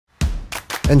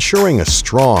Ensuring a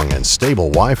strong and stable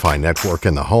Wi-Fi network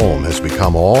in the home has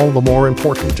become all the more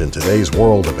important in today's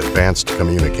world of advanced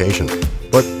communication.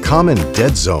 But common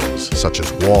dead zones, such as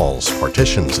walls,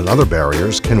 partitions, and other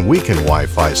barriers, can weaken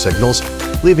Wi-Fi signals,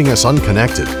 leaving us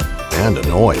unconnected and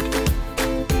annoyed.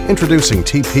 Introducing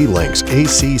TP-Link's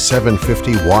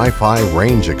AC750 Wi-Fi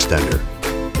Range Extender.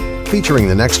 Featuring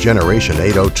the next generation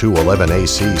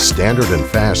 802.11ac standard and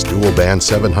fast dual-band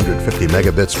 750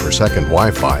 megabits per second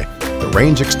Wi-Fi, the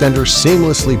range extender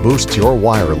seamlessly boosts your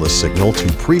wireless signal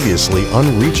to previously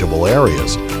unreachable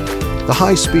areas. The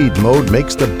high-speed mode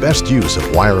makes the best use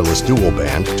of wireless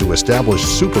dual-band to establish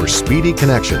super speedy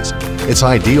connections. It's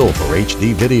ideal for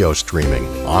HD video streaming,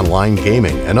 online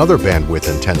gaming, and other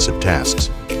bandwidth-intensive tasks.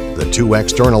 The two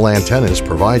external antennas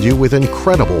provide you with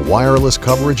incredible wireless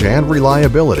coverage and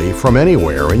reliability from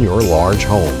anywhere in your large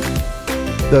home.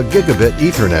 The Gigabit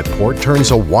Ethernet port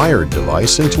turns a wired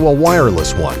device into a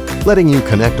wireless one, letting you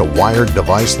connect a wired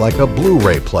device like a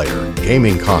Blu-ray player,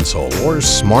 gaming console, or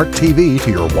smart TV to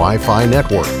your Wi-Fi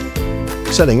network.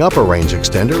 Setting up a range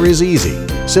extender is easy.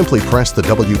 Simply press the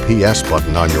WPS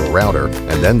button on your router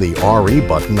and then the RE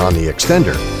button on the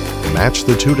extender. Match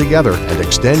the two together and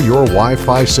extend your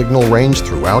Wi-Fi signal range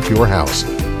throughout your house.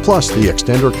 Plus, the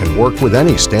extender can work with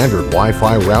any standard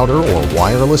Wi-Fi router or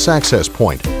wireless access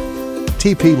point.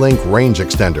 TP-Link Range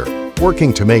Extender,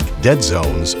 working to make dead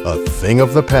zones a thing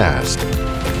of the past.